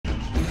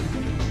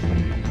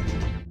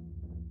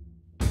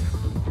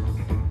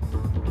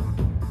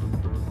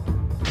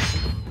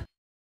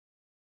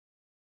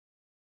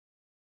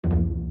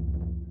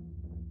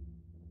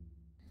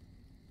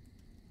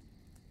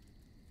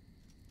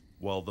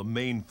while the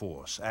main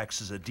force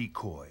acts as a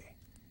decoy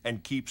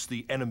and keeps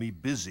the enemy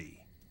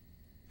busy.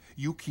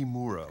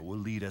 Yukimura will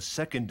lead a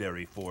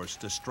secondary force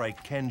to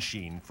strike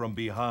Kenshin from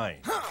behind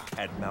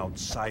at Mount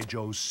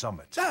Saijo's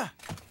summit,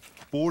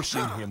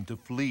 forcing him to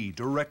flee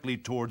directly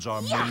towards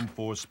our main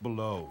force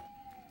below.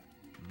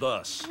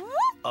 Thus,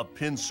 a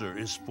pincer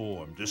is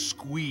formed to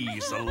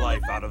squeeze the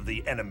life out of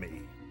the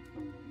enemy.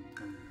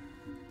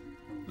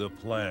 The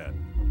plan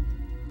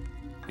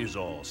is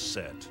all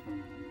set.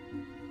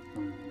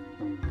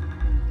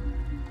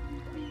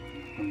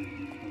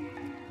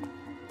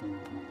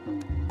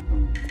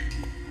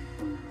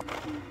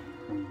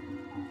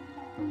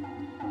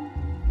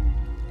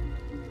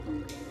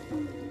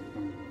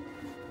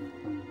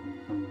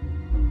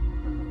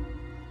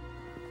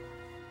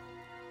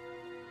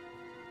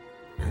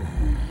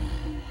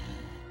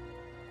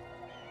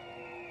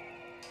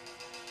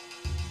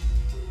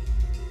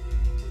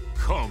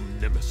 Come,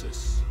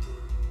 Nemesis.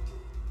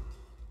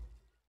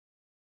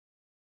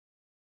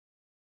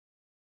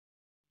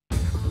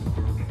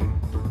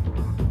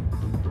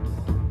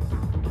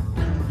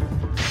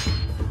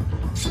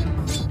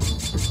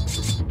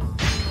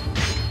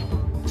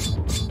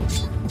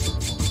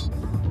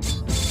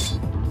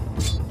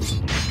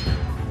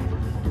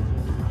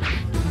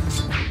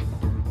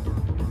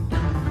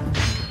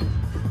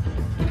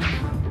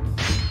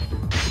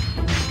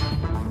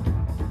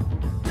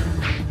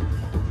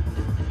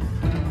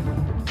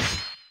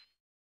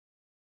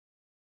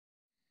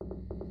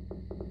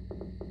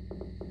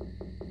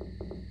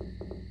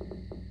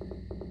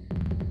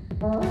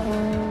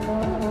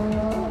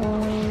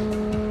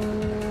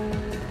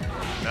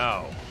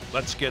 Now,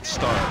 let's get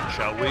started,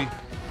 shall we?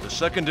 The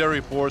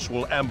secondary force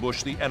will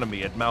ambush the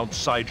enemy at Mount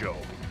Saijo.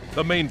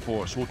 The main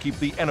force will keep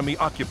the enemy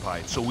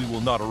occupied so we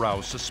will not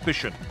arouse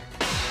suspicion.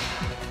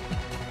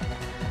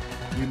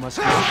 We must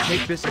not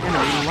take this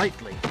enemy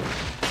lightly.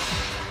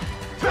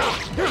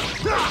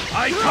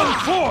 I come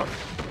forth!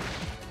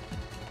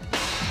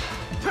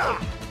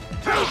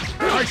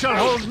 I shall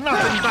hold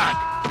nothing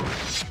back!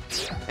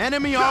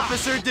 Enemy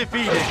officer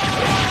defeated!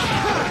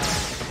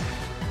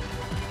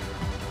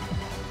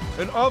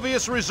 An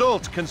obvious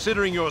result,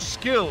 considering your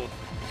skill.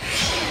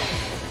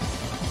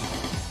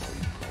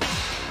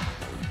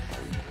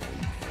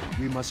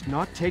 We must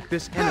not take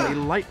this enemy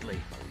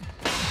lightly.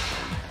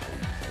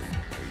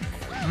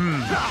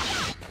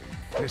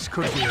 This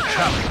could be a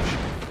challenge.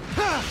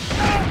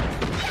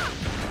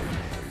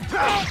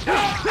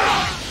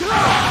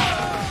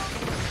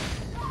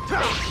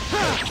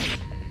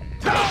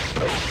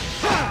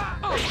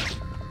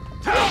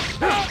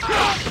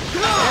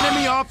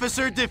 Enemy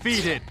officer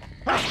defeated!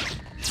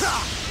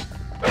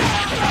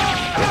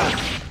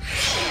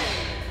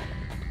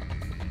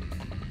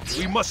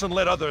 We mustn't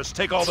let others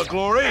take all the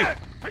glory.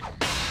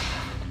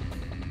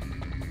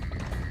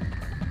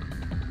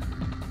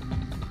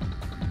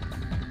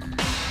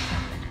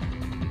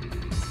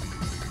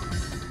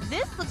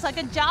 This looks like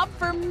a job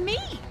for me.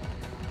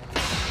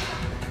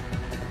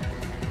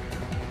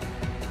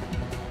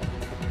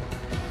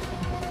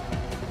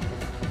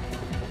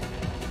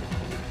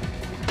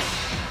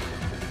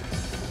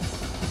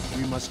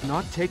 We must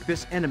not take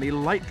this enemy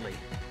lightly.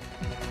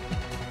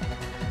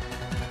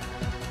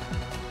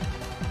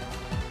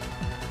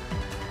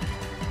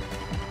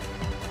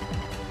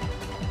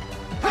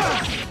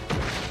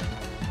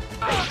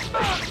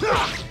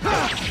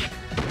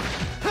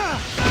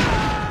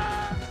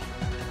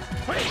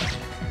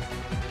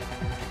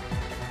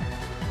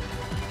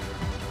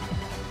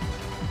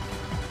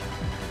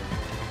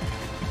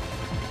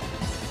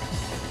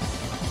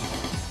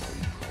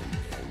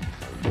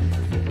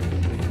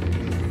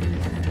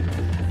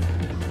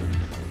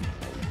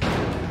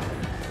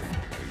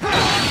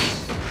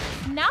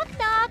 Knock,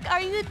 knock.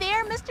 Are you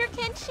there, Mr.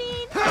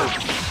 Kenshin?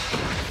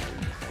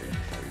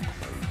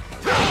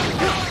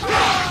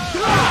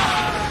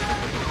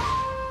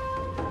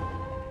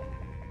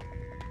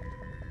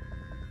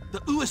 The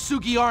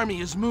Uesugi army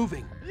is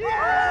moving.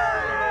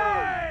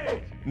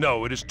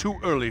 No, it is too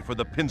early for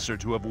the pincer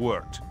to have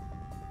worked.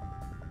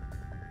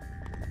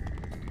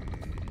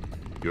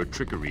 Your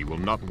trickery will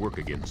not work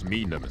against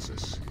me,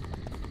 Nemesis.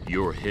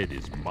 Your head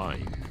is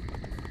mine.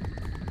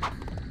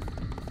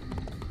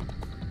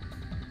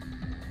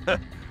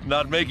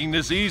 Not making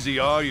this easy,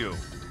 are you?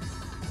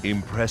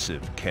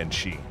 Impressive,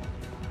 Kenshin.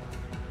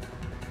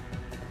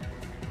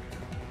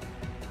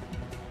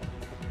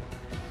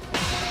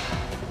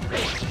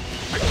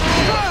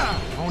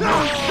 Oh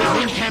no! The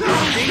main camp is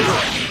in danger!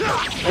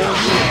 All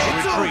units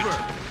retreat!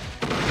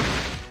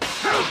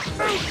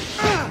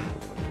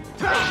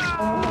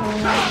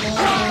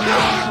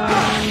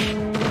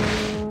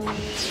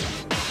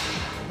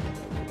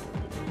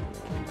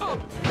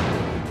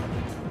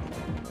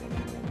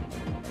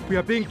 We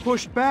are being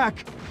pushed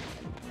back!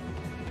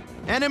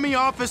 Enemy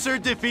officer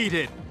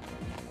defeated!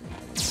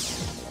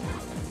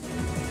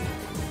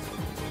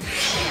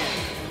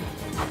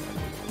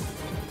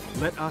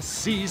 Let us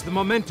seize the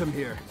momentum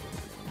here.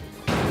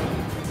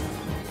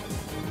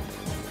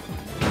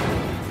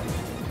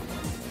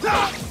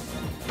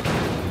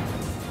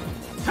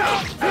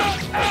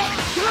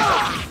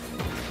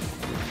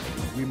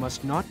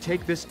 must not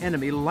take this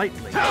enemy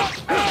lightly.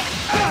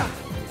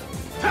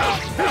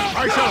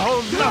 I shall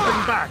hold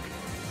nothing back.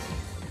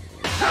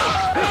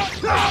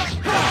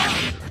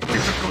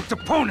 Difficult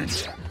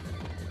opponent.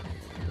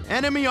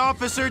 Enemy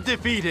officer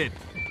defeated.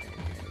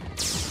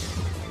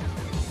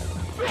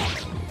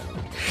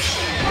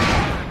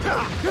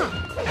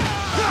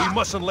 We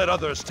mustn't let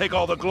others take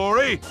all the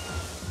glory.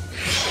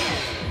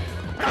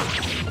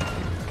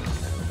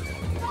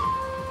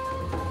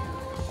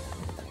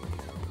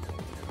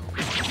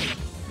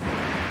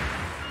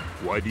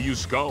 Why do you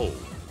scowl?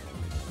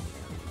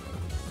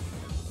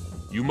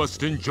 You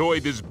must enjoy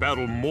this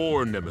battle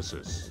more,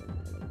 Nemesis.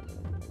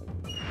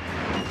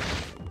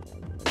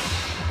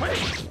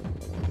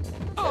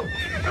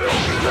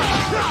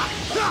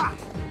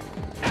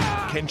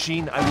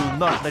 Kenshin, I will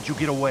not let you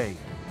get away.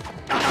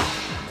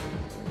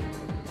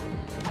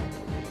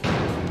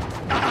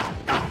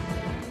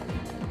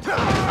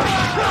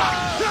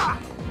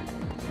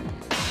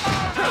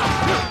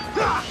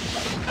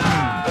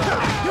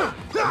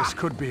 This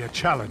could be a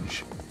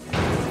challenge.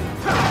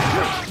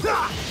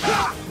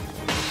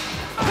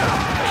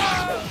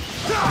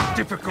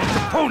 Difficult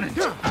opponent.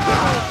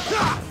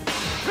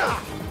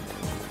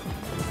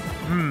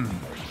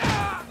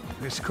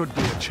 This could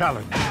be a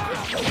challenge.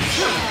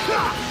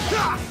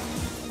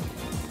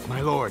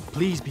 My lord,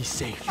 please be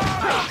safe.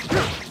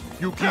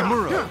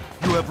 Yukimura,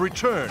 you have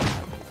returned.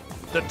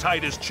 The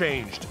tide has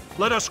changed.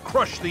 Let us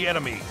crush the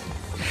enemy.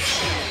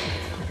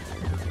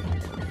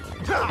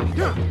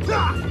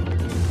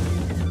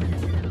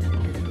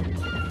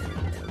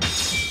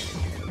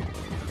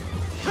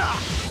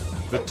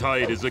 The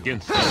tide is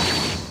against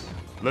us.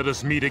 Let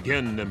us meet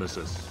again,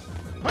 Nemesis.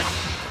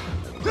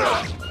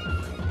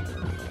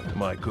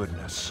 My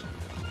goodness.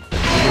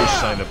 No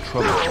sign of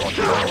trouble on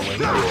our way.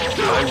 I will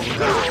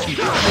have to teach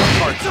you a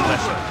hard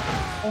lesson.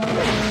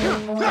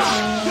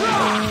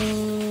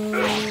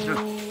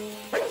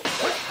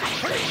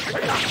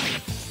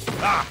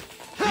 Ah!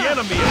 The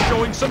enemy is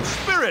showing some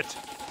spirit!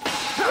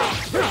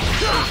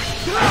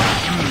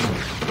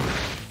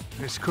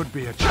 This could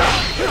be a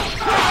challenge.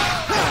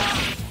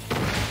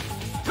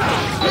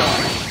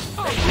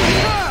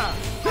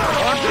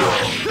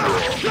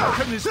 How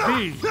can this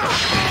be?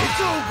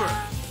 It's over!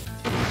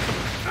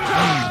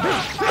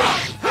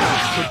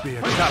 This could be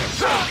a challenge.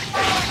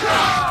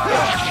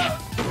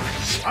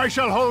 I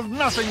shall hold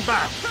nothing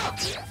back.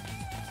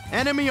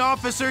 Enemy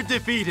officer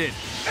defeated.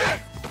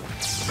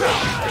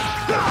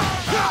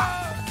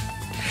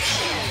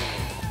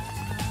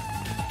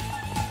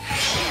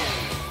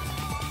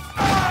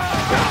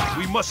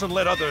 We mustn't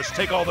let others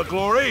take all the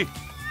glory.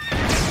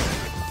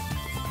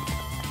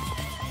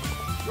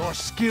 Your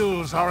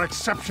skills are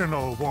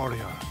exceptional,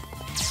 warrior.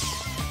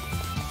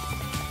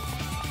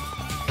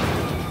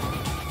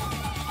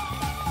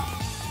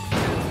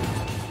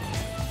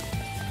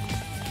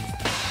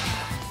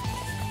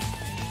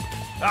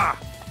 Ah!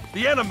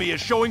 The enemy is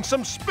showing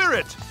some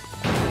spirit!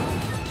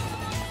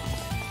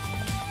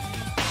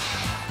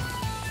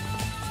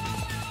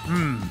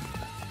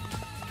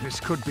 This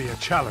could be a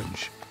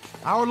challenge.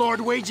 Our lord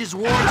wages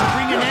war to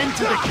bring an end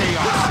to the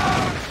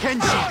chaos.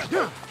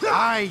 Kenshin,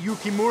 I,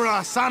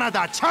 Yukimura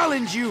Sanada,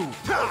 challenge you!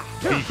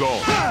 Be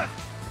gone.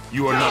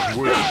 You are not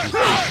worthy to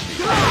face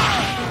me.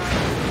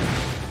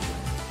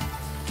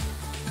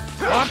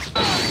 What?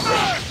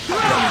 How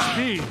can this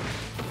be?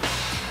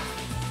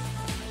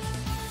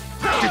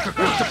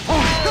 Difficult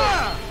opponent!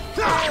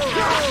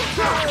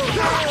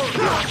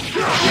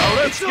 Now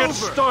let's get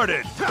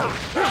started!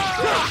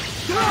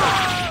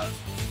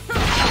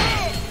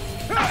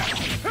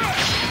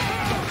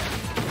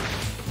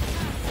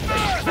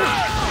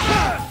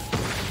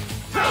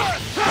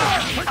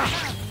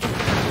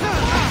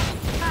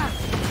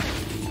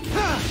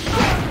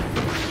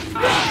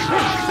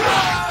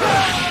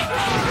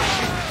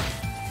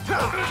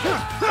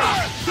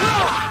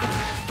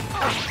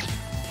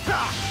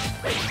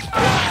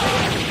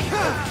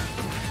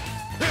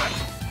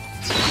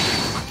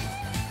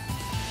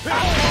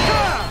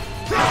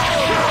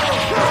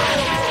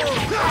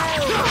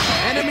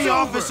 Enemy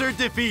officer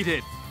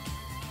defeated.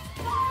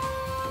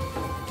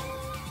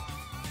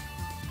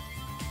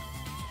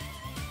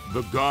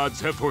 The gods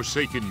have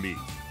forsaken me.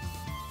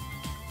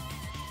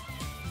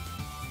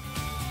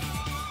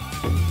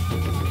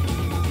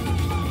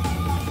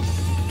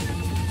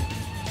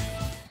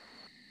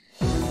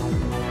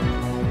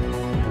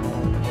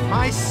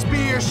 My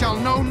spear shall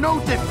know no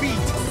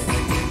defeat.